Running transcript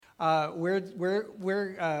We're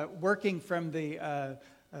working from the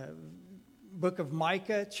book of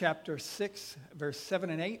Micah, chapter 6, verse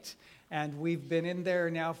 7 and 8. And we've been in there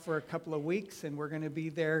now for a couple of weeks, and we're going to be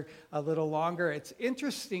there a little longer. It's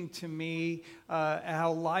interesting to me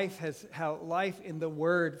how life in the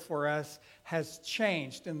Word for us has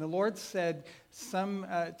changed. And the Lord said some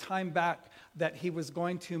time back that He was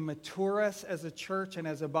going to mature us as a church and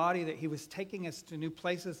as a body, that He was taking us to new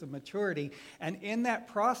places of maturity. And in that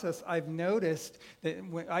process, I've noticed that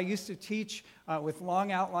when I used to teach with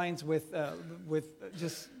long outlines with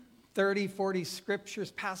just 30, 40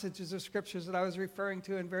 scriptures, passages of scriptures that I was referring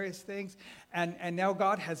to and various things. And now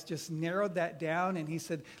God has just narrowed that down, and He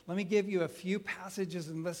said, let me give you a few passages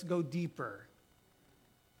and let's go deeper.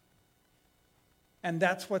 And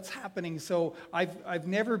that's what's happening. So I've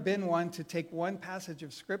never been one to take one passage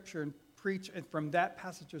of scripture and preach from that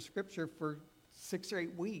passage of scripture for 6 or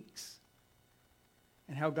 8 weeks.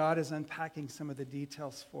 And how God is unpacking some of the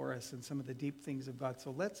details for us and some of the deep things of God.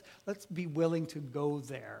 So let's be willing to go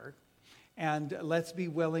there. And let's be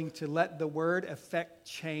willing to let the Word affect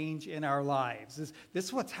change in our lives. This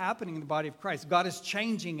is what's happening in the body of Christ. God is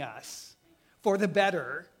changing us for the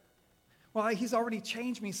better. Well, He's already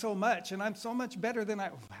changed me so much, and I'm so much better than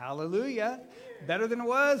hallelujah, better than I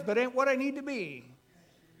was, but ain't what I need to be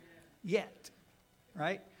yet,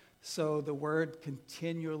 right? So the Word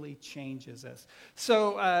continually changes us.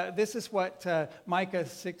 So this is what Micah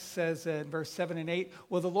 6 says in verse 7 and 8.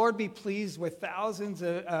 Will the Lord be pleased with thousands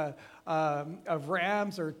of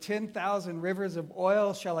rams or 10,000 rivers of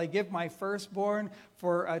oil? Shall I give my firstborn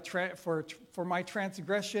for my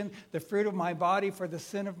transgression, the fruit of my body for the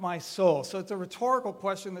sin of my soul? So it's a rhetorical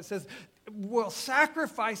question that says, will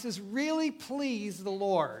sacrifices really please the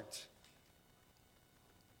Lord?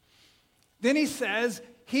 Then he says,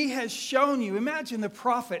 He has shown you. Imagine the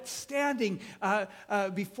prophet standing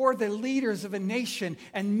before the leaders of a nation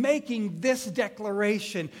and making this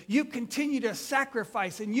declaration. You continue to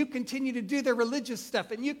sacrifice, and you continue to do the religious stuff,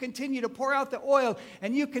 and you continue to pour out the oil,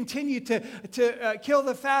 and you continue to kill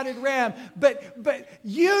the fatted ram. But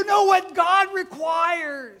you know what God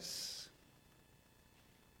requires.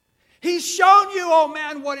 He's shown you, oh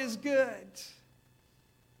man, what is good.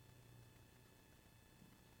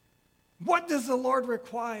 What does the Lord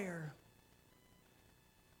require?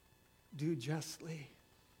 Do justly,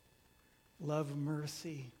 love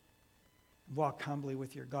mercy, walk humbly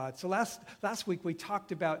with your God. So last week we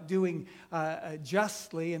talked about doing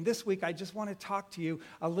justly, and this week I just want to talk to you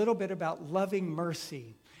a little bit about loving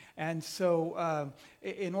mercy. And so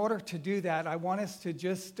in order to do that, I want us to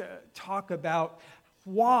just talk about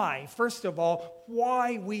why, first of all,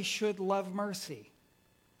 why we should love mercy.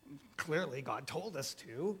 Clearly God told us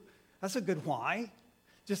to. That's a good why,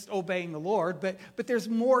 just obeying the Lord. But there's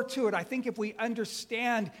more to it. I think if we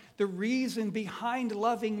understand the reason behind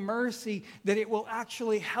loving mercy, that it will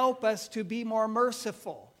actually help us to be more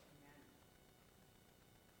merciful.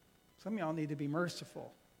 Some of y'all need to be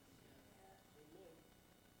merciful.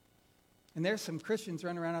 And there's some Christians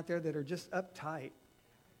running around out there that are just uptight.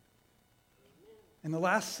 And the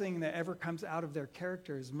last thing that ever comes out of their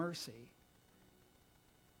character is mercy.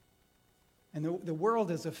 And the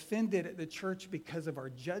world is offended at the church because of our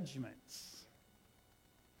judgments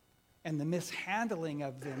and the mishandling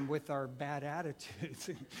of them with our bad attitudes.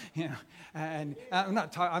 And I'm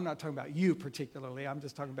not talking about you particularly. I'm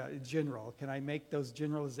just talking about in general. Can I make those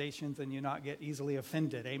generalizations and you not get easily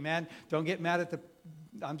offended? Amen? Don't get mad at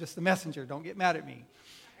I'm just the messenger. Don't get mad at me.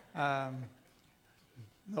 In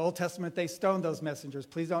the Old Testament, they stoned those messengers.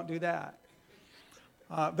 Please don't do that.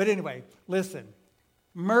 But anyway, listen.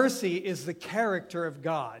 Mercy is the character of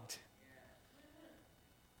God.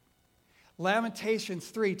 Lamentations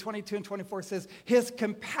 3, 22 and 24 says, His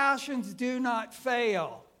compassions do not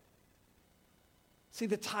fail. See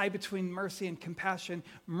the tie between mercy and compassion?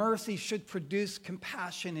 Mercy should produce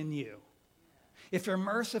compassion in you. If you're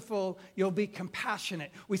merciful, you'll be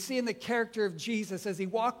compassionate. We see in the character of Jesus as He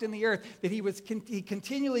walked in the earth that He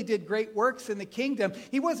continually did great works in the kingdom.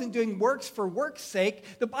 He wasn't doing works for work's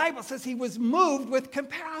sake. The Bible says He was moved with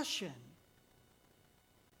compassion.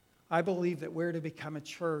 I believe that we're to become a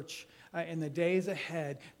church in the days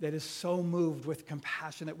ahead that is so moved with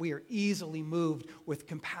compassion, that we are easily moved with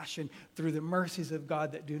compassion through the mercies of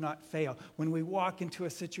God that do not fail. When we walk into a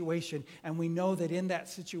situation and we know that in that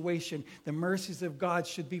situation the mercies of God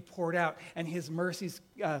should be poured out and His mercies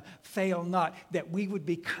fail not, that we would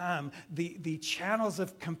become the channels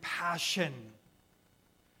of compassion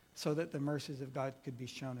so that the mercies of God could be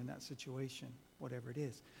shown in that situation, whatever it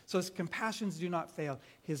is. So His compassions do not fail.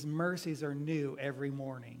 His mercies are new every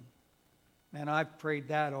morning. And I've prayed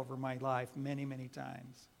that over my life many, many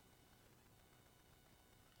times.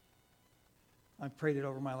 I've prayed it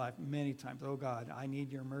over my life many times. Oh God, I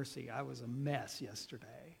need your mercy. I was a mess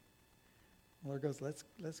yesterday. The Lord goes,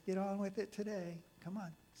 let's get on with it today. Come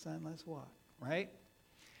on, son, let's walk, right?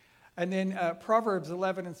 And then Proverbs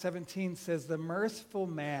 11 and 17 says, the merciful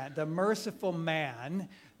man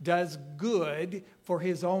does good for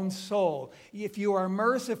his own soul. If you are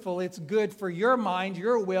merciful, it's good for your mind,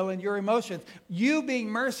 your will, and your emotions. You being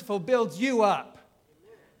merciful builds you up.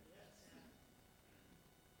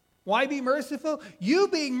 Why be merciful? You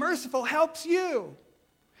being merciful helps you.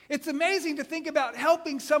 It's amazing to think about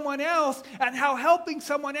helping someone else and how helping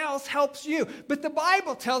someone else helps you. But the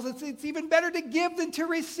Bible tells us it's even better to give than to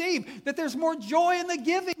receive, that there's more joy in the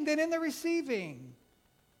giving than in the receiving.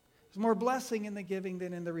 There's more blessing in the giving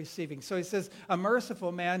than in the receiving. So he says, a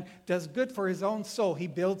merciful man does good for his own soul. He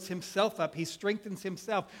builds himself up. He strengthens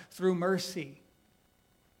himself through mercy.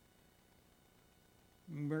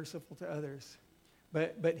 Merciful to others.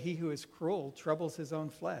 But he who is cruel troubles his own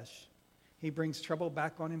flesh. He brings trouble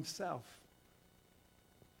back on himself.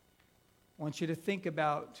 I want you to think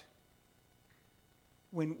about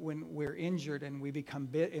when we're injured and we become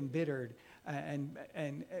embittered, and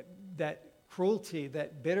that cruelty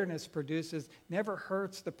that bitterness produces never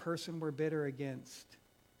hurts the person we're bitter against.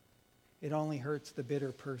 It only hurts the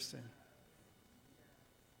bitter person.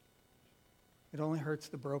 It only hurts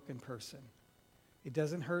the broken person. It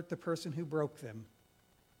doesn't hurt the person who broke them,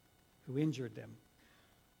 who injured them.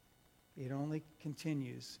 It only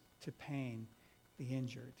continues to pain the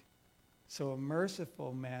injured. So a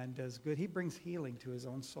merciful man does good. He brings healing to his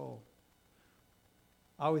own soul.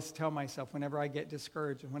 I always tell myself whenever I get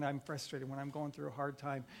discouraged and when I'm frustrated, when I'm going through a hard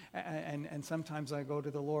time, and sometimes I go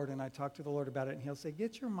to the Lord and I talk to the Lord about it, and he'll say,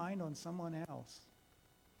 get your mind on someone else.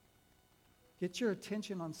 Get your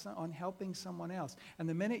attention on helping someone else. And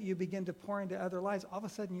the minute you begin to pour into other lives, all of a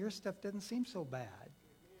sudden your stuff doesn't seem so bad.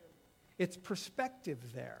 It's perspective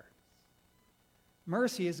there.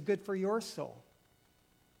 Mercy is good for your soul.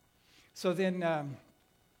 So then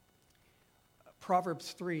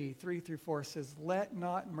Proverbs 3:3-4 says, let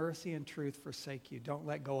not mercy and truth forsake you. Don't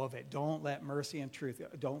let go of it. Don't let mercy and truth,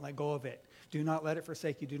 don't let go of it. Do not let it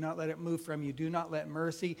forsake you. Do not let it move from you. Do not let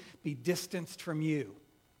mercy be distanced from you.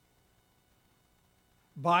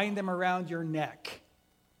 Bind them around your neck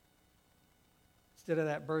instead of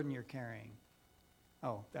that burden you're carrying.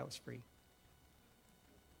 Oh, that was free.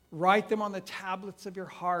 Write them on the tablets of your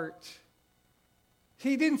heart.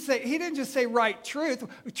 He didn't just say write truth.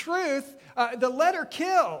 Truth, the letter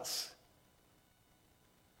kills.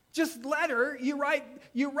 Just letter, you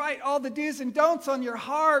write all the do's and don'ts on your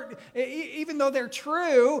heart, even though they're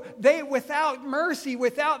true. They, without mercy,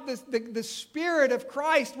 without the Spirit of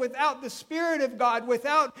Christ, without the Spirit of God,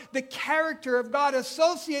 without the character of God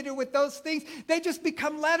associated with those things, they just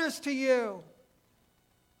become letters to you.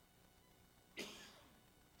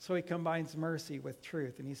 So he combines mercy with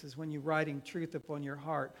truth. And he says, when you're writing truth upon your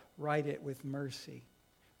heart, write it with mercy.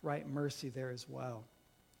 Write mercy there as well.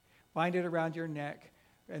 Bind it around your neck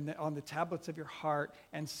and on the tablets of your heart.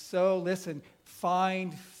 And so, listen,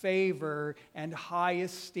 find favor and high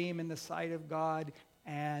esteem in the sight of God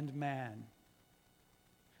and man.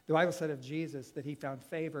 The Bible said of Jesus that he found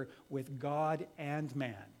favor with God and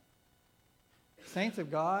man. Saints of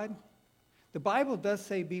God, the Bible does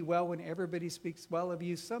say be well when everybody speaks well of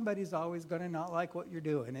you. Somebody's always going to not like what you're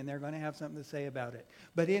doing, and they're going to have something to say about it.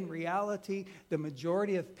 But in reality, the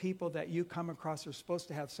majority of people that you come across are supposed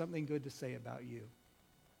to have something good to say about you.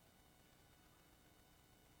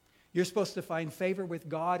 You're supposed to find favor with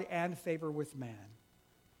God and favor with man.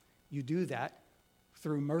 You do that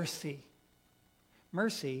through mercy.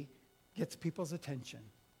 Mercy gets people's attention.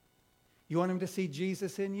 You want them to see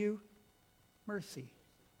Jesus in you? Mercy.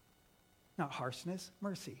 Not harshness,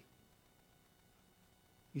 mercy.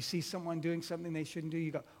 You see someone doing something they shouldn't do, you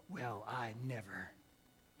go, well, I never.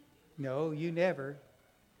 No, you never.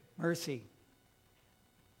 Mercy.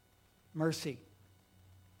 Mercy.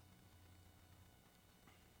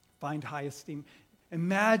 Find high esteem.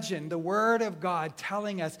 Imagine the Word of God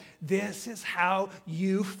telling us this is how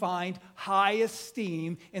you find high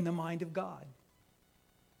esteem in the mind of God.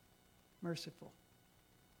 Merciful.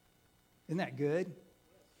 Isn't that good?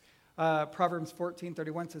 Proverbs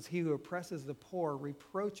 14:31 says, he who oppresses the poor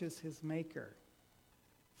reproaches his maker,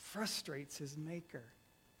 frustrates his maker.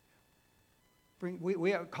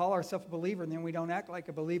 We call ourselves a believer, and then we don't act like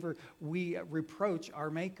a believer. We reproach our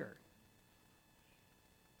maker.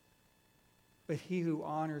 But he who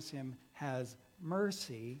honors him has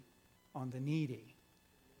mercy on the needy.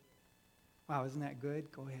 Wow, isn't that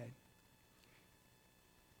good? Go ahead.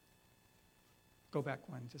 Go back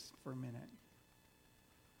one just for a minute.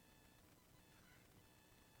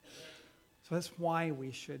 So that's why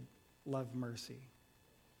we should love mercy.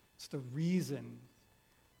 It's the reason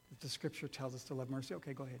that the Scripture tells us to love mercy.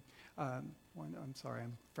 Okay, go ahead. I'm sorry,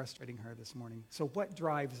 I'm frustrating her this morning. So what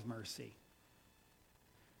drives mercy?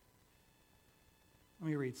 Let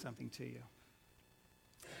me read something to you.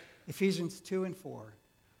 Ephesians 2 and 4.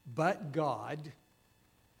 But God,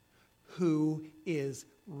 who is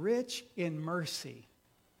rich in mercy.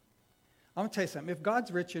 I'm going to tell you something. If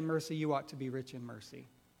God's rich in mercy, you ought to be rich in mercy.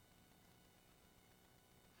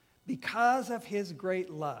 Because of his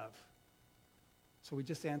great love. So we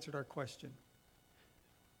just answered our question.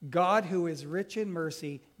 God who is rich in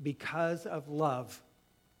mercy because of love.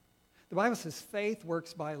 The Bible says faith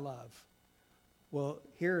works by love. Well,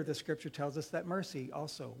 here the Scripture tells us that mercy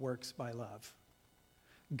also works by love.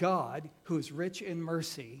 God, who is rich in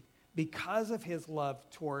mercy, because of his love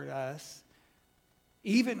toward us,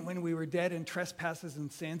 even when we were dead in trespasses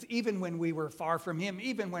and sins, even when we were far from him,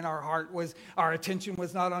 even when our attention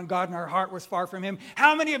was not on God and our heart was far from him.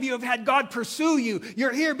 How many of you have had God pursue you?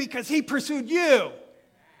 You're here because he pursued you.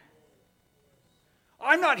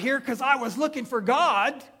 I'm not here because I was looking for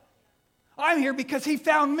God. I'm here because he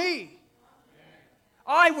found me.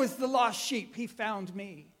 I was the lost sheep. He found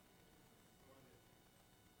me.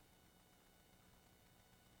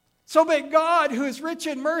 So but God, who is rich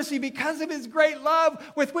in mercy because of his great love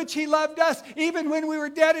with which he loved us, even when we were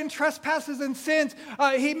dead in trespasses and sins,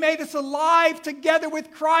 he made us alive together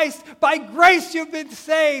with Christ. By grace you've been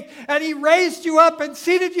saved. And he raised you up and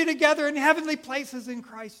seated you together in heavenly places in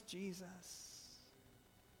Christ Jesus.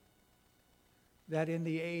 That in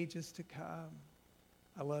the ages to come.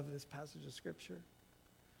 I love this passage of Scripture.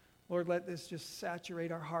 Lord, let this just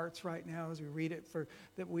saturate our hearts right now as we read it.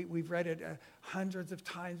 We've read it hundreds of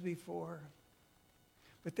times before.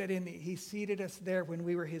 But that he seated us there when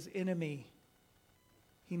we were his enemy.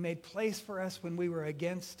 He made place for us when we were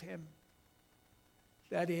against him.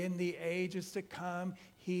 That in the ages to come,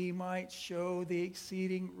 he might show the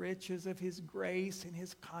exceeding riches of his grace and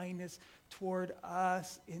his kindness toward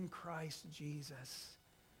us in Christ Jesus.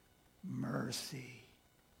 Mercy.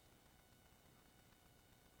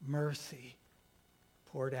 Mercy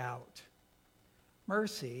poured out.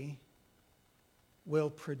 Mercy will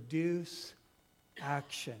produce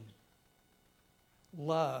action.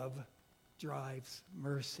 Love drives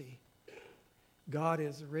mercy. God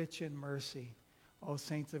is rich in mercy. Oh,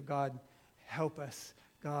 saints of God, help us.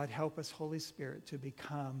 God, help us, Holy Spirit, to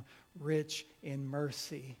become rich in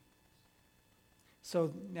mercy.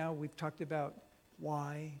 So now we've talked about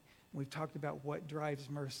why. We've talked about what drives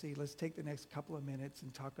mercy. Let's take the next couple of minutes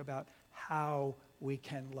and talk about how we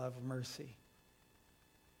can love mercy.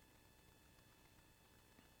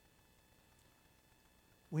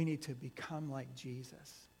 We need to become like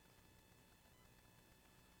Jesus.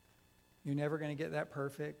 You're never going to get that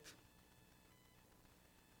perfect.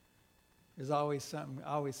 There's always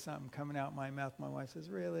something coming out my mouth. My wife says,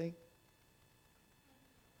 "Really?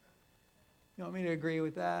 You want me to agree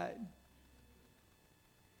with that?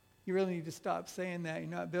 You really need to stop saying that. You're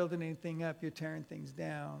not building anything up. You're tearing things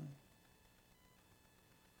down."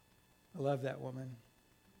 I love that woman.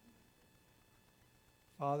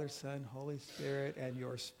 Father, Son, Holy Spirit, and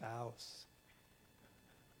your spouse.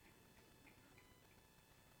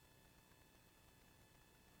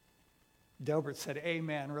 Delbert said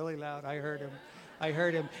amen really loud. I heard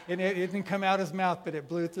him. And it didn't come out his mouth, but it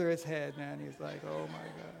blew through his head, man. He's like, oh my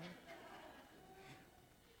God.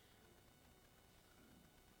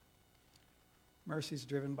 Mercy is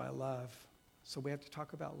driven by love. So we have to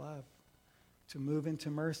talk about love. To move into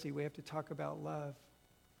mercy, we have to talk about love.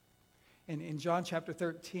 And in John chapter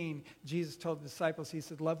 13, Jesus told the disciples, he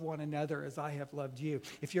said, love one another as I have loved you.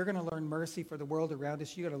 If you're going to learn mercy for the world around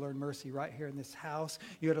us, you got to learn mercy right here in this house.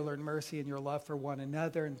 You got to learn mercy in your love for one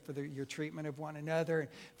another and for your treatment of one another. And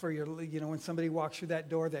for your, when somebody walks through that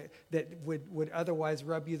door that would otherwise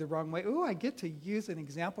rub you the wrong way. Ooh, I get to use an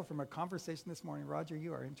example from a conversation this morning. Roger,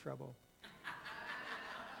 you are in trouble.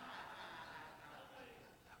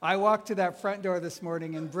 I walked to that front door this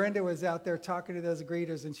morning, and Brenda was out there talking to those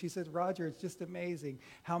greeters, and she said, Roger, it's just amazing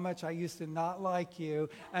how much I used to not like you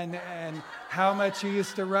and how much you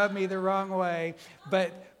used to rub me the wrong way,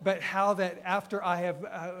 but how that after I have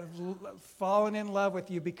fallen in love with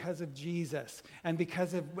you because of Jesus and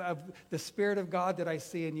because of the Spirit of God that I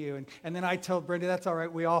see in you. And then I told Brenda, that's all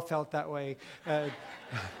right, we all felt that way.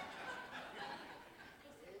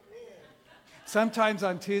 Sometimes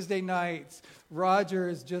on Tuesday nights, Roger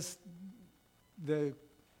is just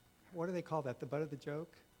what do they call that? The butt of the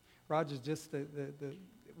joke? Roger's just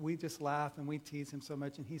we just laugh and we tease him so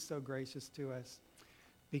much, and he's so gracious to us.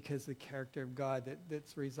 because the character of God that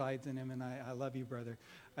resides in him. And I love you, brother.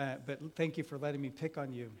 But thank you for letting me pick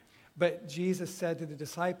on you. But Jesus said to the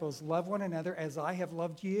disciples, love one another as I have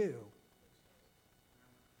loved you.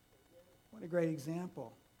 What a great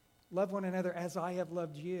example. Love one another as I have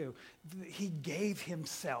loved you. He gave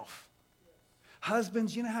himself.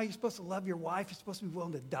 Husbands, you know how you're supposed to love your wife? You're supposed to be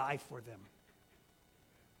willing to die for them.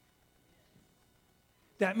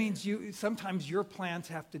 That means sometimes your plans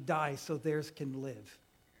have to die so theirs can live.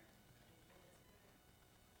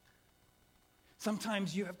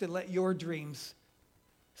 Sometimes you have to let your dreams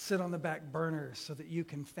sit on the back burner so that you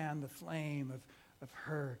can fan the flame of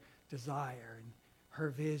her desire and her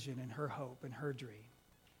vision and her hope and her dream.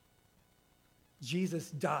 Jesus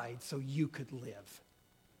died so you could live.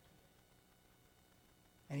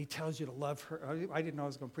 And he tells you to love her. I didn't know I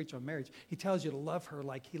was going to preach on marriage. He tells you to love her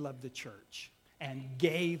like he loved the church and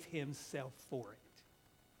gave himself for it.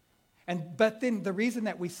 But then the reason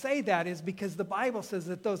that we say that is because the Bible says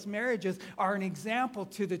that those marriages are an example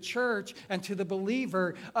to the church and to the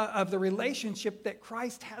believer of the relationship that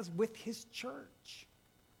Christ has with his church.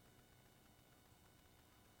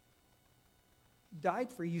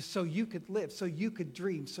 Died for you so you could live, so you could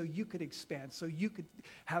dream, so you could expand, so you could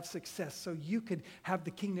have success, so you could have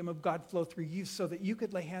the kingdom of God flow through you, so that you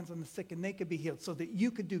could lay hands on the sick and they could be healed, so that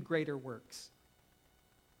you could do greater works.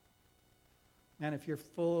 And if you're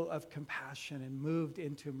full of compassion and moved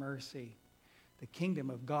into mercy, the kingdom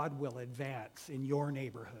of God will advance in your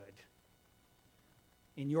neighborhood,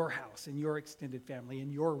 in your house, in your extended family,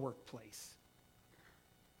 in your workplace.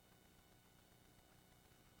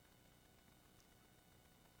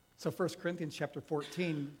 So 1 Corinthians chapter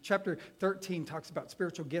 14, chapter 13 talks about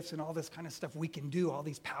spiritual gifts and all this kind of stuff we can do, all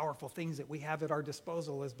these powerful things that we have at our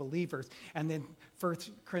disposal as believers. And then 1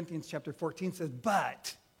 Corinthians chapter 14 says,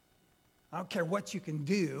 but I don't care what you can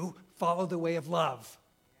do, follow the way of love.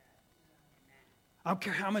 I don't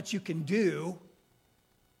care how much you can do.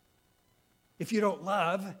 If you don't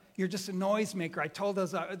love, you're just a noisemaker. I told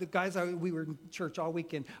the guys, we were in church all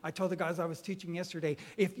weekend. I told the guys I was teaching yesterday,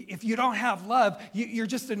 if you don't have love, you're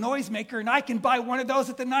just a noisemaker, and I can buy one of those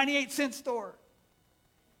at the 98-cent store.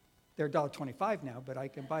 They're $1.25 now, but I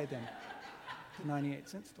can buy them at the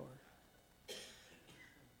 98-cent store.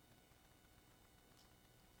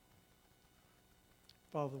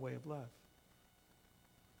 Follow the way of love.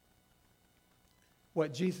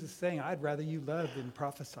 What Jesus is saying, I'd rather you love than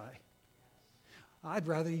prophesy. I'd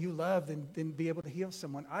rather you love than be able to heal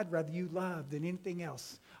someone. I'd rather you love than anything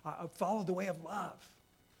else. Follow the way of love.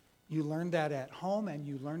 You learn that at home and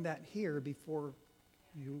you learn that here before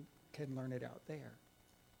you can learn it out there.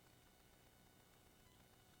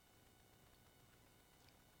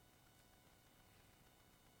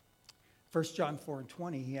 First John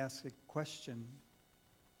 4:20, he asks a question.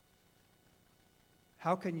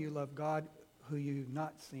 How can you love God who you've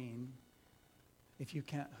not seen if you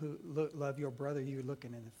can't love your brother you're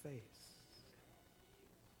looking in the face?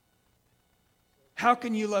 How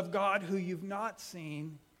can you love God who you've not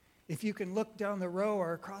seen if you can look down the row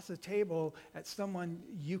or across the table at someone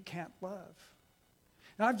you can't love?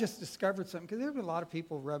 And I've just discovered something, because there's been a lot of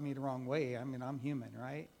people rub me the wrong way. I mean, I'm human,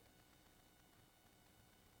 right?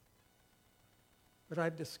 But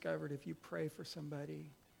I've discovered if you pray for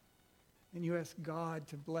somebody and you ask God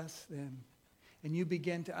to bless them, and you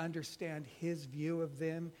begin to understand his view of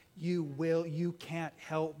them, you can't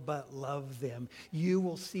help but love them. You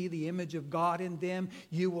will see the image of God in them.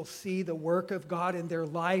 You will see the work of God in their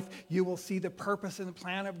life. You will see the purpose and the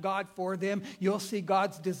plan of God for them. You'll see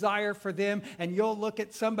God's desire for them, and you'll look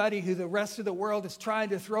at somebody who the rest of the world is trying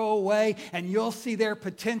to throw away, and you'll see their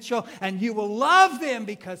potential, and you will love them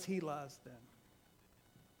because he loves them.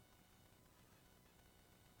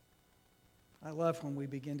 I love when we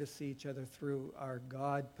begin to see each other through our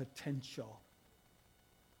God potential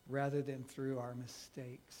rather than through our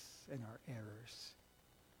mistakes and our errors.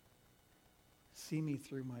 See me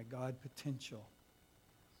through my God potential,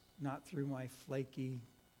 not through my flaky,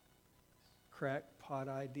 crackpot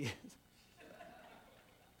ideas.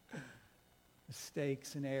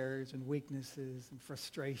 Mistakes and errors and weaknesses and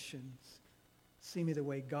frustrations. See me the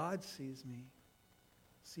way God sees me.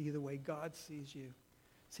 See you the way God sees you.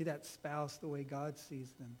 See that spouse the way God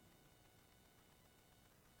sees them.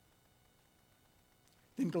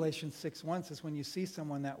 Then Galatians 6:1 says, when you see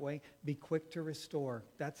someone that way, be quick to restore.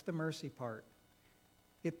 That's the mercy part.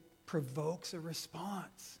 It provokes a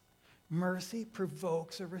response. Mercy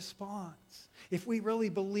provokes a response. If we really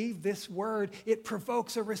believe this word, it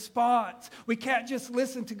provokes a response. We can't just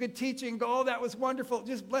listen to good teaching and go, oh, that was wonderful.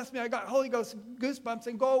 Just bless me. I got Holy Ghost goosebumps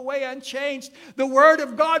and go away unchanged. The word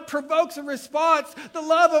of God provokes a response. The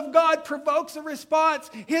love of God provokes a response.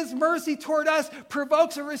 His mercy toward us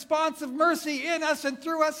provokes a response of mercy in us and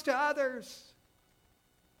through us to others.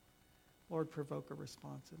 Lord, provoke a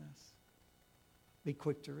response in us. Be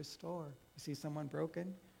quick to restore. You see someone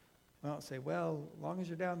broken? We don't say, well, as long as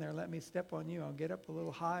you're down there, let me step on you. I'll get up a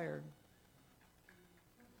little higher.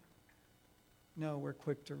 No, we're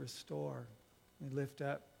quick to restore. We lift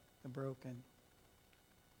up the broken.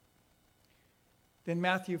 Then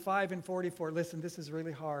Matthew 5:44. Listen, this is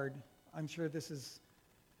really hard. I'm sure this is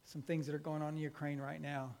some things that are going on in Ukraine right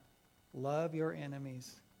now. Love your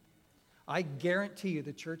enemies. I guarantee you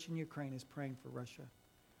the church in Ukraine is praying for Russia.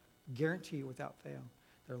 Guarantee you without fail.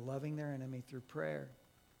 They're loving their enemy through prayer.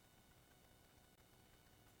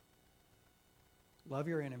 Love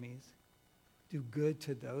your enemies. Do good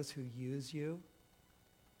to those who use you.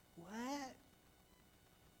 What?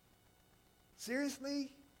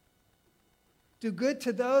 Seriously? Do good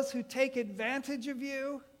to those who take advantage of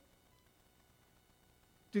you?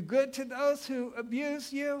 Do good to those who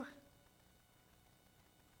abuse you?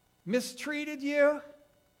 Mistreated you?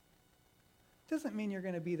 Doesn't mean you're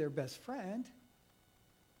going to be their best friend.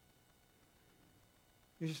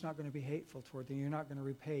 You're just not going to be hateful toward them. You're not going to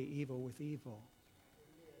repay evil with evil.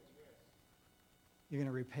 You're going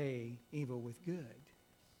to repay evil with good.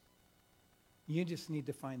 You just need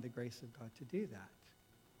to find the grace of God to do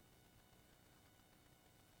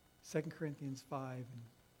that. 2 Corinthians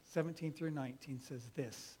 5:17 through 19 says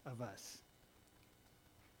this of us.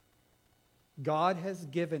 God has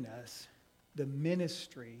given us the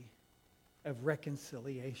ministry of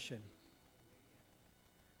reconciliation.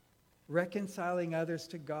 Reconciling others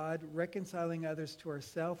to God, reconciling others to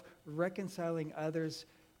ourselves, reconciling others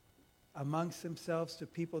amongst themselves to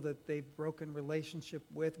people that they've broken relationship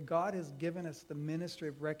with. God has given us the ministry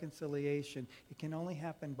of reconciliation. It can only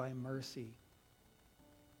happen by mercy.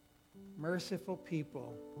 Merciful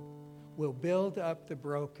people will build up the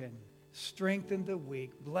broken, strengthen the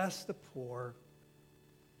weak, bless the poor,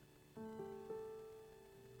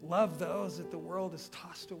 love those that the world has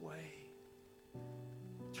tossed away.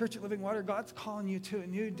 Church at Living Water, God's calling you to a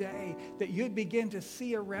new day that you'd begin to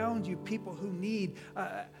see around you people who need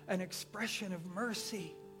an expression of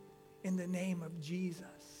mercy in the name of Jesus.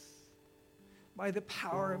 By the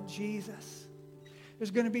power of Jesus. There's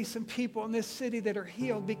going to be some people in this city that are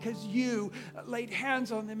healed because you laid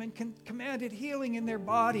hands on them and commanded healing in their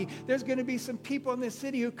body. There's going to be some people in this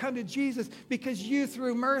city who come to Jesus because you,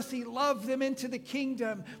 through mercy, loved them into the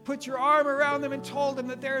kingdom. Put your arm around them and told them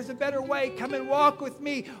that there is a better way. Come and walk with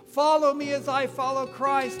me. Follow me as I follow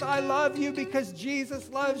Christ. I love you because Jesus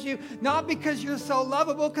loves you. Not because you're so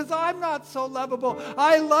lovable, because I'm not so lovable.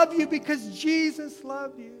 I love you because Jesus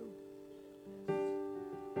loved you.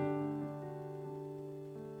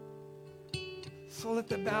 So let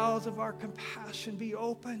the bowels of our compassion be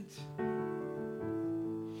opened.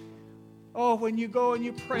 Oh, when you go and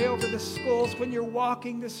you pray over the schools, when you're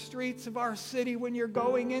walking the streets of our city, when you're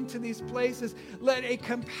going into these places, let a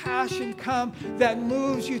compassion come that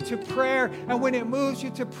moves you to prayer. And when it moves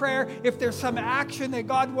you to prayer, if there's some action that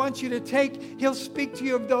God wants you to take, He'll speak to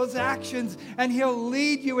you of those actions and He'll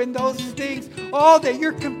lead you in those things. Oh, that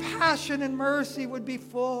your compassion and mercy would be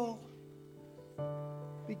full.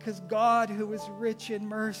 Because God, who is rich in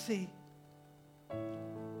mercy,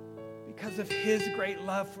 because of His great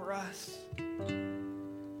love for us,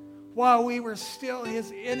 while we were still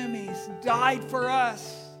His enemies, died for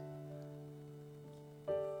us.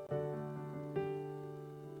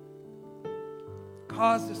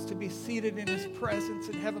 Caused us to be seated in His presence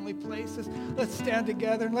in heavenly places. Let's stand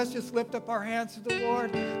together and let's just lift up our hands to the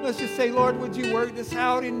Lord. Let's just say, Lord, would you work this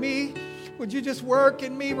out in me? Would you just work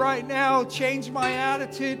in me right now? Change my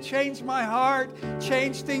attitude, change my heart,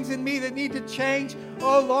 change things in me that need to change.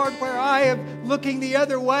 Oh Lord, where I am looking the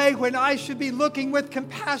other way when I should be looking with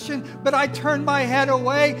compassion, but I turn my head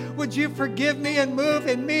away. Would you forgive me and move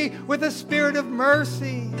in me with a spirit of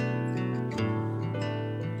mercy?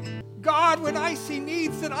 God, when I see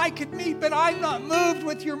needs that I could meet, but I'm not moved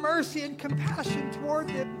with your mercy and compassion toward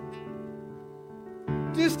them,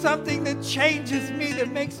 do something that changes me,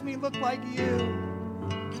 that makes me look like you.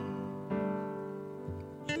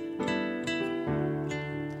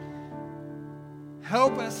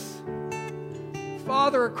 Help us,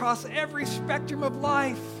 Father, across every spectrum of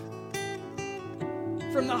life,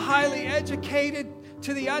 from the highly educated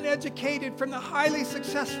to the uneducated, from the highly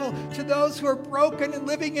successful to those who are broken and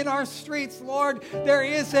living in our streets. Lord, there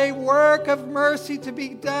is a work of mercy to be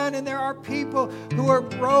done, and there are people who are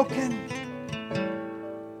broken.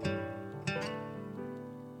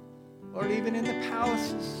 Lord, even in the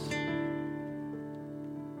palaces,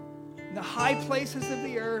 in the high places of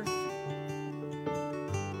the earth,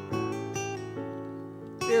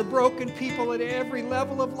 there are broken people at every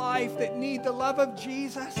level of life that need the love of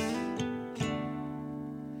Jesus.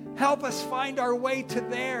 Help us find our way to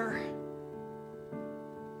there.